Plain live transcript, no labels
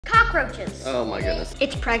cockroaches. Oh my goodness.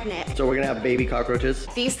 It's pregnant. So we're gonna have baby cockroaches?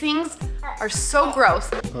 These things are so gross.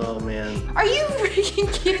 Oh man. Are you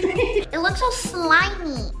freaking kidding me? It looks so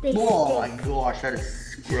slimy. Oh my gosh, that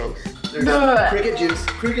is gross. There's cricket juice,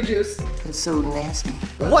 cricket juice. It's so nasty.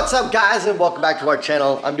 What's up guys and welcome back to our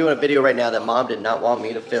channel. I'm doing a video right now that mom did not want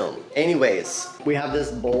me to film. Anyways, we have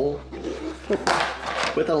this bowl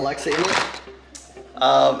with an Alexa in it.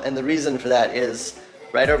 And the reason for that is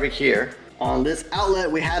right over here. On this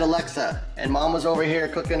outlet we had Alexa and mom was over here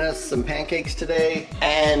cooking us some pancakes today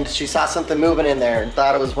and she saw something moving in there and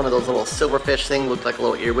thought it was one of those little silverfish thing, looked like a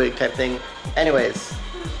little earwig type thing. Anyways,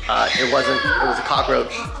 it wasn't, it was a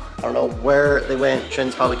cockroach. I don't know where they went.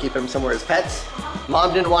 Trin's probably keeping them somewhere as pets.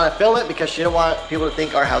 Mom didn't want to film it because she didn't want people to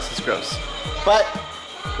think our house is gross. But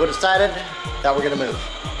we decided that we're gonna move.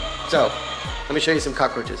 So, let me show you some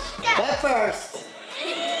cockroaches. But first,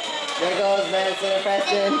 there goes Madison and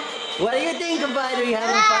Preston. What do you think about it? Are you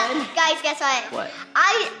having fun? Guys, guess what? What?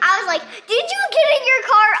 I was like, did you get in your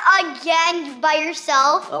car again by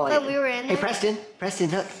yourself when we were in there? Hey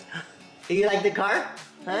Preston, look. Do you like the car?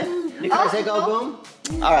 Huh? The car say go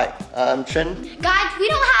boom? Alright, Trin. Guys, we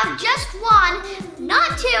don't have just one,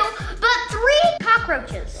 not two, but 3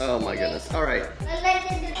 cockroaches. Oh my goodness. Alright.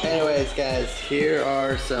 Anyways, guys, here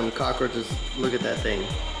are some cockroaches. Look at that thing.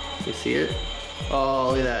 You see it?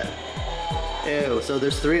 Oh, look at that. Ew, so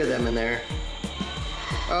there's 3 of them in there.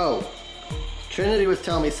 Oh, Trinity was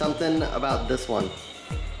telling me something about this one.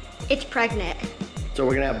 It's pregnant. So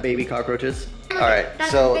we're gonna have baby cockroaches? Alright,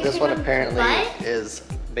 so this one apparently is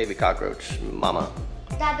baby cockroach mama.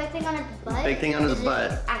 That big thing on its butt? Big thing on his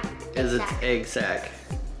butt is its egg sac.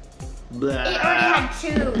 Blah. It already had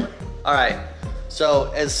 2. Alright,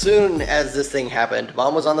 so as soon as this thing happened,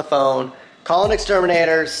 mom was on the phone calling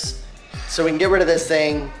exterminators so we can get rid of this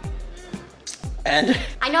thing. And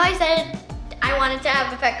I know I said I wanted to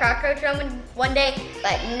have a pet cockroach one day,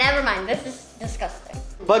 but never mind, this is disgusting.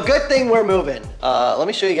 But good thing we're moving. Let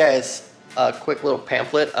me show you guys a quick little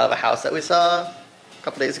pamphlet of a house that we saw a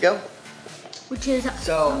couple days ago. Which is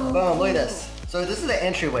So, boom, look at this. So this is the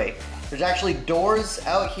entryway. There's actually doors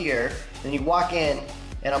out here, then you walk in,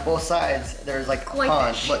 and on both sides, there's like a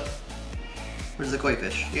pond. Look, where's the koi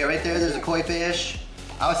fish? Yeah, right there, there's a koi fish.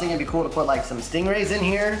 I was thinking it'd be cool to put like some stingrays in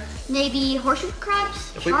here. Maybe horseshoe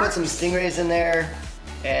crabs, If we put some stingrays in there,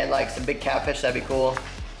 and like some big catfish, that'd be cool.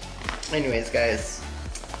 Anyways, guys.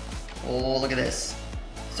 Oh, look at this.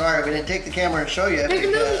 Sorry, we didn't take the camera and show you. There's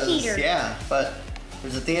a movie theater. Yeah, but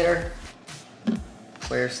there's a theater.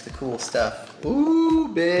 Where's the cool stuff? Ooh,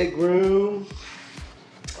 big room.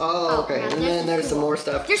 Oh, okay. And then there's some more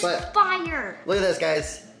stuff. There's fire. Look at this,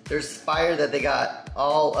 guys. There's fire that they got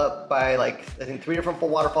all up by like, I think 3 different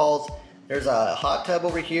waterfalls. There's a hot tub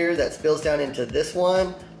over here that spills down into this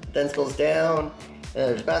one, then spills down. And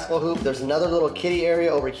there's a basketball hoop. There's another little kiddie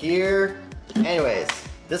area over here. Anyways,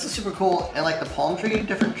 this is super cool. And like the palm tree,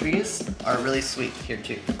 different trees are really sweet here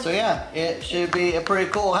too. So yeah, it should be a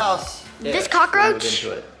pretty cool house. Yeah, This cockroach?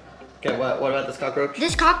 into it. Okay, what about this cockroach?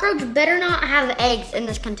 This cockroach better not have eggs in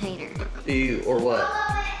this container. Or what?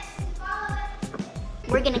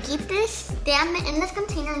 We're gonna keep them in this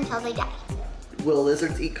container until they die. Will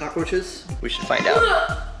lizards eat cockroaches? We should find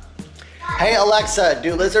out. Hey Alexa,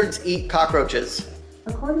 do lizards eat cockroaches?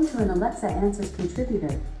 According to an Alexa Answers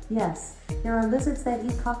contributor, yes, there are lizards that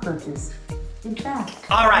eat cockroaches. In fact...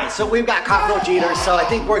 Alright, so we've got cockroach eaters, so I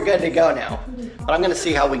think we're good to go now. But I'm gonna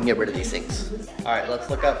see how we can get rid of these things. Alright, let's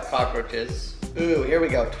look up cockroaches. Ooh, here we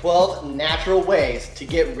go. 12 natural ways to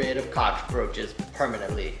get rid of cockroaches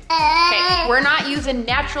permanently. Okay, we're not using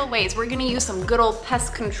natural ways. We're gonna use some good old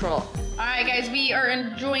pest control. All right, guys, we are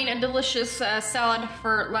enjoying a delicious salad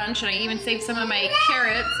for lunch, and I even saved some of my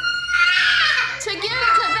carrots to give to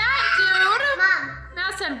that dude. Mom.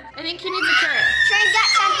 Madison, I think he needs a carrot. Trin got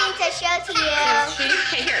something to show to you. Does she?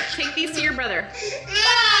 Okay, here, take these to your brother.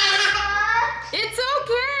 It's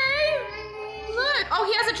okay. Look, oh,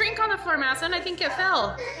 he has a drink on the floor, Madison. I think it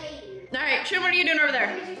fell. All right, Trin, what are you doing over there?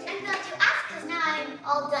 I'm going to ask because now I'm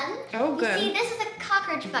all done. Oh, good. You see, this is a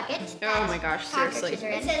cockroach bucket. Oh my gosh, seriously.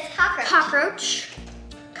 It says cockroach. Cockroach.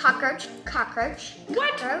 Cockroach. Cockroach.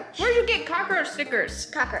 What? Cockroach. Where'd you get cockroach stickers?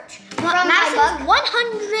 Cockroach. From Madison's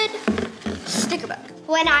 100 sticker book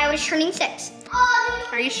when I was turning 6.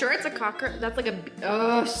 Are you sure it's a cockroach? That's like a,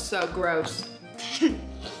 oh, so gross.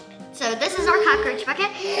 So this is our cockroach bucket.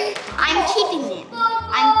 I'm keeping them.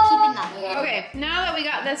 I'm keeping them. Okay, now that we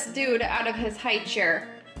got this dude out of his high chair,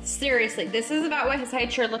 seriously, this is about what his high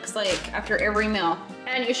chair looks like after every meal.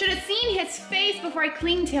 And you should have seen his face before I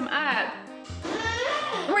cleaned him up.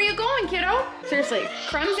 Where are you going, kiddo? Seriously,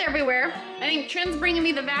 crumbs everywhere. I think Trin's bringing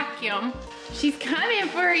me the vacuum. She's coming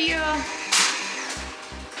for you.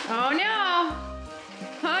 Oh no.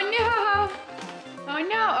 Oh no. Oh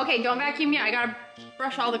no. Okay, don't vacuum yet. I gotta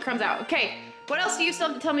brush all the crumbs out. Okay, what else do you still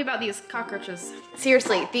have to tell me about these cockroaches?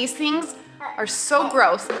 Seriously, these things are so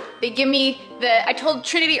gross. They give me the, I told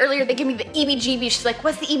Trinity earlier, they give me the EBGBs. She's like,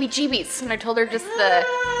 what's the EBGBs? And I told her just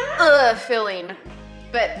the feeling.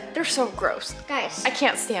 But they're so gross. Guys. I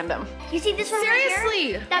can't stand them. You see this one Seriously? right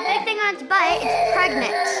here? That big thing on its butt is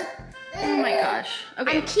pregnant. Oh my gosh.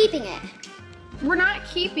 Okay. I'm keeping it. We're not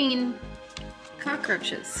keeping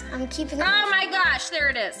cockroaches. I'm keeping it. Oh my gosh, there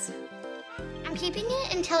it is. I'm keeping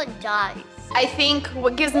it until it dies. I think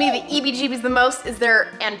what gives me the EBGBs the most is their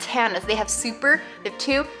antennas. They have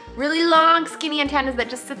two really long, skinny antennas that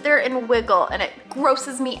just sit there and wiggle, and it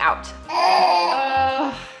grosses me out.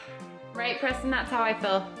 Right, Preston? That's how I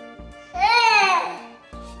feel.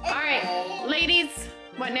 All right, ladies,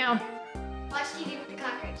 what now? Watch TV with the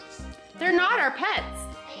cockroaches. They're not our pets.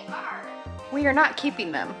 They are. We are not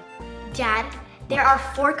keeping them. Dad, there are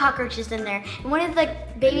 4 cockroaches in there. And one of the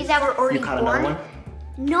babies that were already You caught born. another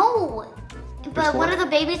one? No. But one of the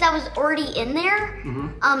babies that was already in there,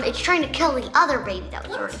 it's trying to kill the other baby that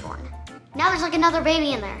was already born. Now there's like another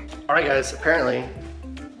baby in there. All right, guys. Apparently,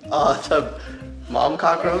 the mom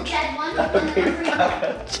cockroach. Dad, one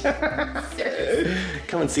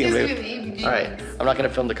Come and see him, babe. All right. I'm not gonna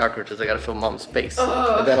film the cockroaches. I gotta film mom's face,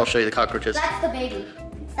 and then I'll show you the cockroaches. That's the baby.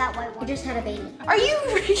 It's that white one. He just had a baby. Are you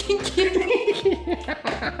freaking kidding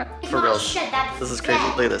me? For real. Shit, that's This is crazy.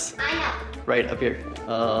 dead. Look at this. I know. Right up here.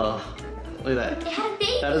 Look at that. It had a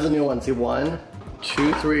baby. That is a new one. See, 1,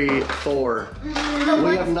 2, 3, 4. We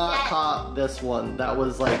have not caught this one. That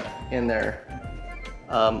was like in there.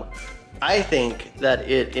 I think that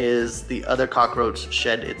it is the other cockroach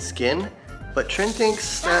shed its skin, but Trin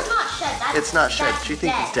thinks That's that not shed. That's, it's not shed. that's She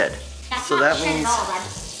thinks it's dead. That's So not that shed means at all.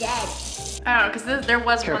 That's dead. I don't know, because there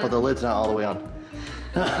was careful. one. The lid's not all the way on.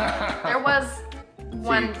 There was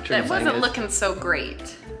one Trin's that wasn't saying looking so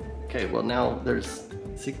great. Okay, well now there's.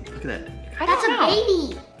 See, look at that. I That's don't a know.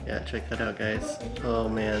 baby. Yeah, check that out, guys. Oh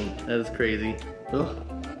man, that is crazy. Ugh.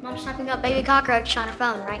 Mom's typing up baby cockroach on her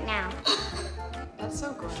phone right now. That's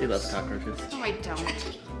so gross. She loves cockroaches. No, I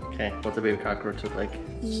don't. Okay, what's a baby cockroach look like?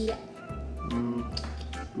 Yeah.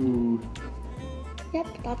 Ooh, Yep,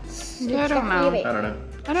 that's. I don't know. I don't know.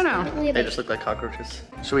 I don't know. They just look like cockroaches.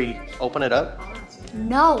 Should we open it up?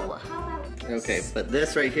 No. Okay, but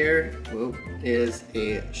this right here is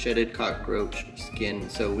a shedded cockroach skin.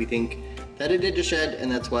 So we think that it did just shed, and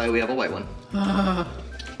that's why we have a white one.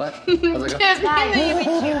 What? How's it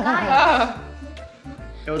go?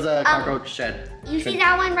 It was a cockroach shed. You see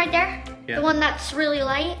that one right there? Yeah. The one that's really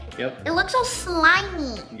light? Yep. It looks so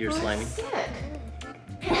slimy. You're slimy.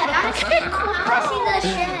 I see the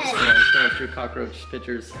shed. Yeah, it's going through cockroach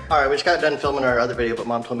pictures. All right, we just got done filming our other video, but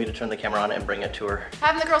mom told me to turn the camera on and bring it to her.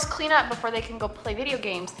 Having the girls clean up before they can go play video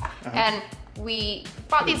games. And we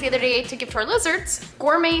bought these the other day to give to our lizards.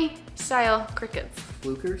 Gourmet style crickets.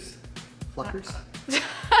 Flukers? Fluckers?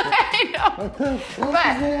 I know. What the fuck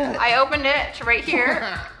But is that? I opened it to right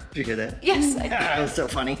here. Did you hear that? Yes, I did. That was so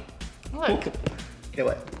funny. Look. Okay,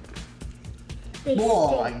 what?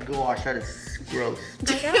 Oh my gosh, that is gross.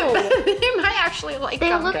 They might actually like They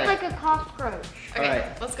them. look Okay. like a cockroach. Okay, All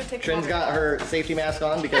right. let's go take Trin's them. got her safety mask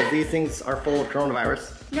on because these things are full of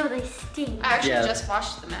coronavirus. No, they stink. I actually Yeah. just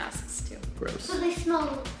washed the masks too. Gross. So they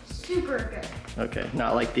smell super good. Okay,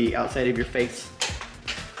 not like the outside of your face.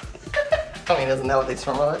 I mean, isn't that what they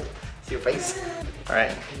smell like? It's your face. All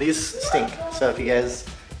right, these stink. So if you guys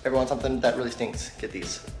ever want something that really stinks, get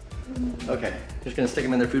these. Okay, just gonna stick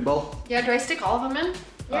them in their food bowl. Yeah, do I stick all of them in?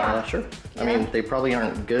 Sure. I mean, they probably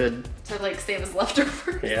aren't good. To like save as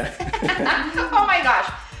leftovers. Yeah. Oh my gosh.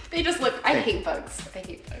 They just look, I hate bugs. I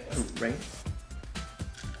hate bugs. Right?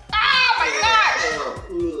 Oh my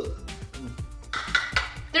gosh!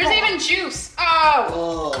 There's even juice. Oh!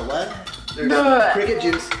 Oh, what? There's Ugh. cricket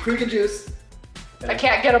juice. Cricket juice. I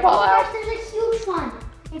can't get them all out. There's a huge one.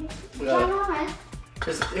 It's got it. ginormous.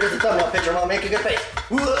 Here's a thumbnail picture, Mom. Make a good face.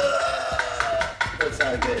 That's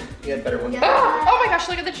not good. You had better one. Oh my gosh,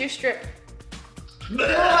 look at the juice strip.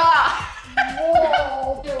 Ah.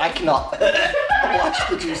 I cannot watch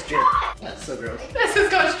the juice drip. That's so gross. This is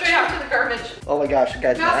going straight out to the garbage. Oh my gosh,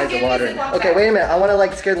 guys, my Now eyes give are me watering. the Okay, wait a minute. I want to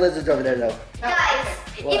like scare the lizards over there though. Guys,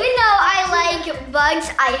 What? even though I like bugs,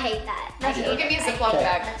 I hate that. Give me a Ziploc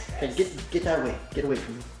bag. Okay, get that away. Get away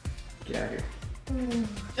from me. Get out of here.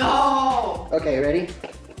 Oh! Okay, ready?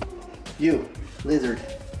 You, lizard.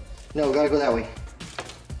 No, gotta go that way.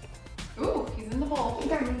 Ooh, he's in the bowl.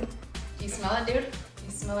 Do you smell it, dude?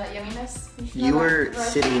 You smell smell that yumminess? You were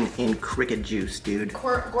sitting in cricket juice, dude.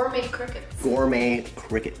 Gourmet crickets. Gourmet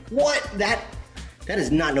cricket. What? That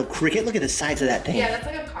is not no cricket. Look at the size of that thing. Yeah, that's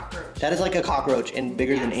like a cockroach. That is like a cockroach and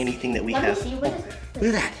bigger than anything that we have. Let me see, what is it? Look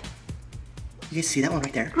at that. You guys see that one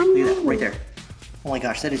right there? Look at that, right there. Oh my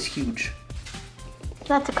gosh, that is huge.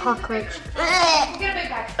 That's a cockroach. Get a big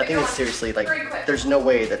bag. I think it's seriously like, there's no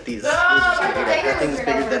way that these lizards can do that. That thing's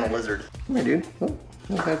bigger than a lizard. Come here, dude. Oh,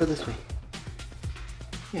 no, gotta go this way.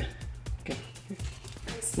 Yeah, okay.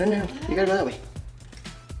 No, you gotta go that way.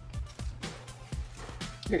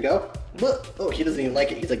 Here you go. Oh, he doesn't even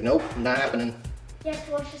like it. He's like, nope, not happening. You have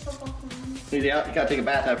to wash yourself off. You gotta take a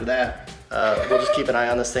bath after that. We'll just keep an eye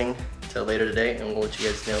on this thing till later today, and we'll let you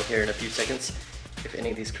guys know here in a few seconds if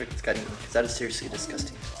any of these crickets got eaten, because that is seriously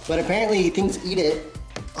disgusting. But apparently things eat it.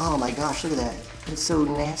 Oh my gosh, look at that. It's so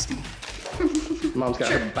nasty. Mom's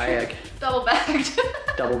got her bag. Double bagged.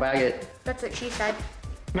 Double bag it. That's what she said.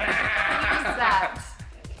 Use that.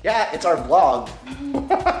 Yeah, it's our vlog.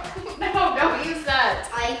 No, don't use that.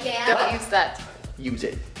 I can't. Don't use that. Use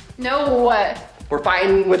it. No. We're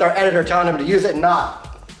fighting with our editor telling him to use it and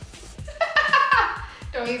not.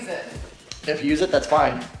 Don't use it. If you use it, that's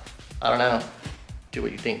fine. I don't know. Do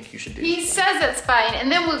what you think you should do. He says it's fine, and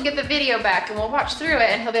then we'll get the video back and we'll watch through it,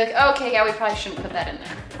 and he'll be like, oh, okay, yeah, we probably shouldn't put that in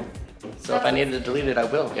there. So if I needed to delete it, I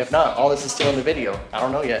will. If not, all this is still in the video. I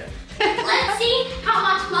don't know yet. Let's see how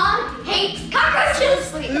much Mom hates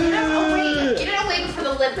cockroaches. Wait, get it away before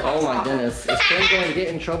the lid Oh my goodness. Is Trin going to get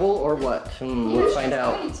in trouble or what? Let's find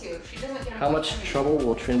out. How much trouble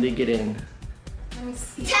will Trinity get in? Let me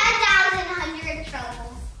see. 10,100 trouble.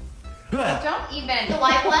 Don't even. The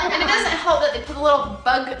white one? And it doesn't help that they put the little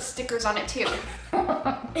bug stickers on it too.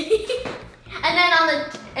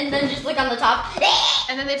 and then just look on the top.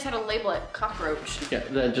 And then they just had to label it cockroach.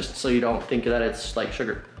 Yeah, just so you don't think that it's like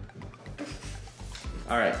sugar.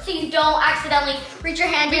 All right. So you don't accidentally reach your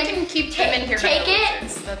hand We in. can keep them in here. Take it.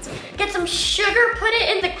 That's okay. Get some sugar, put it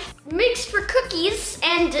in the mix for cookies,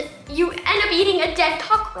 and you end up eating a dead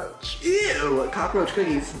cockroach. Ew, cockroach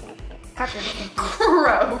cookies. Cockroach.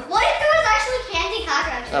 Gross. What if it was actually candy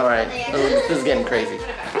cockroaches? All right, this is getting crazy.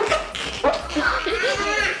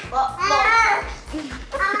 What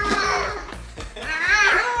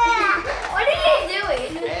are you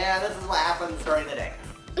doing? Yeah, this is what happens during the day.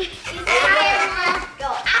 Go.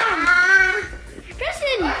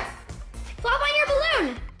 Kristen, flop on your balloon.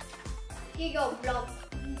 Here you go, flop.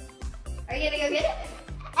 Are you gonna go get it?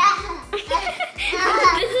 This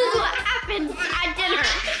is what happens at dinner.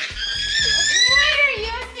 What are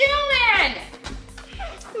you doing?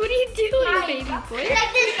 What are you doing, baby boy? You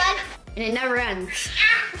like this one? And it never ends.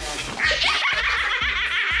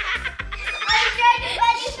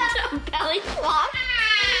 Belly flop.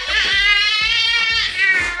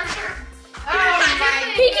 Oh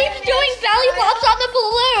my He keeps doing belly flops on the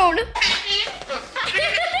balloon.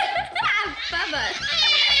 Bubba.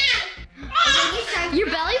 You're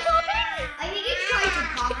belly flopping? I think he's trying to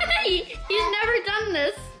pop. He's never done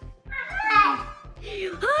this.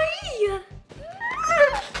 Hi.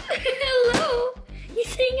 Hello. You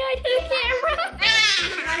saying hi to the camera?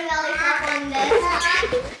 I'm belly flop on this.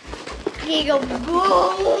 Here you go.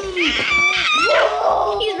 Boom.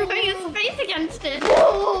 He's rubbing his face against it.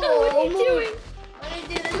 What are you doing?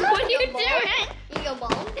 What are you doing? You go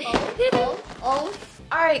boom.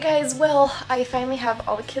 Alright guys, well, I finally have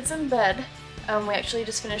all the kids in bed. We actually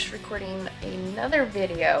just finished recording another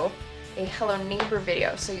video, a Hello Neighbor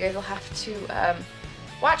video, so you guys will have to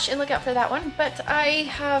watch and look out for that one. But I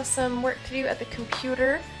have some work to do at the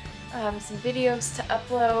computer, some videos to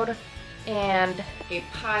upload, and a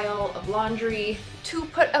pile of laundry to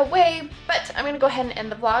put away. But I'm going to go ahead and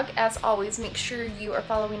end the vlog. As always, make sure you are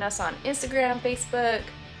following us on Instagram, Facebook,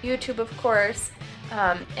 YouTube of course,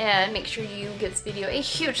 and make sure you give this video a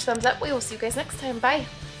huge thumbs up. We will see you guys next time. Bye!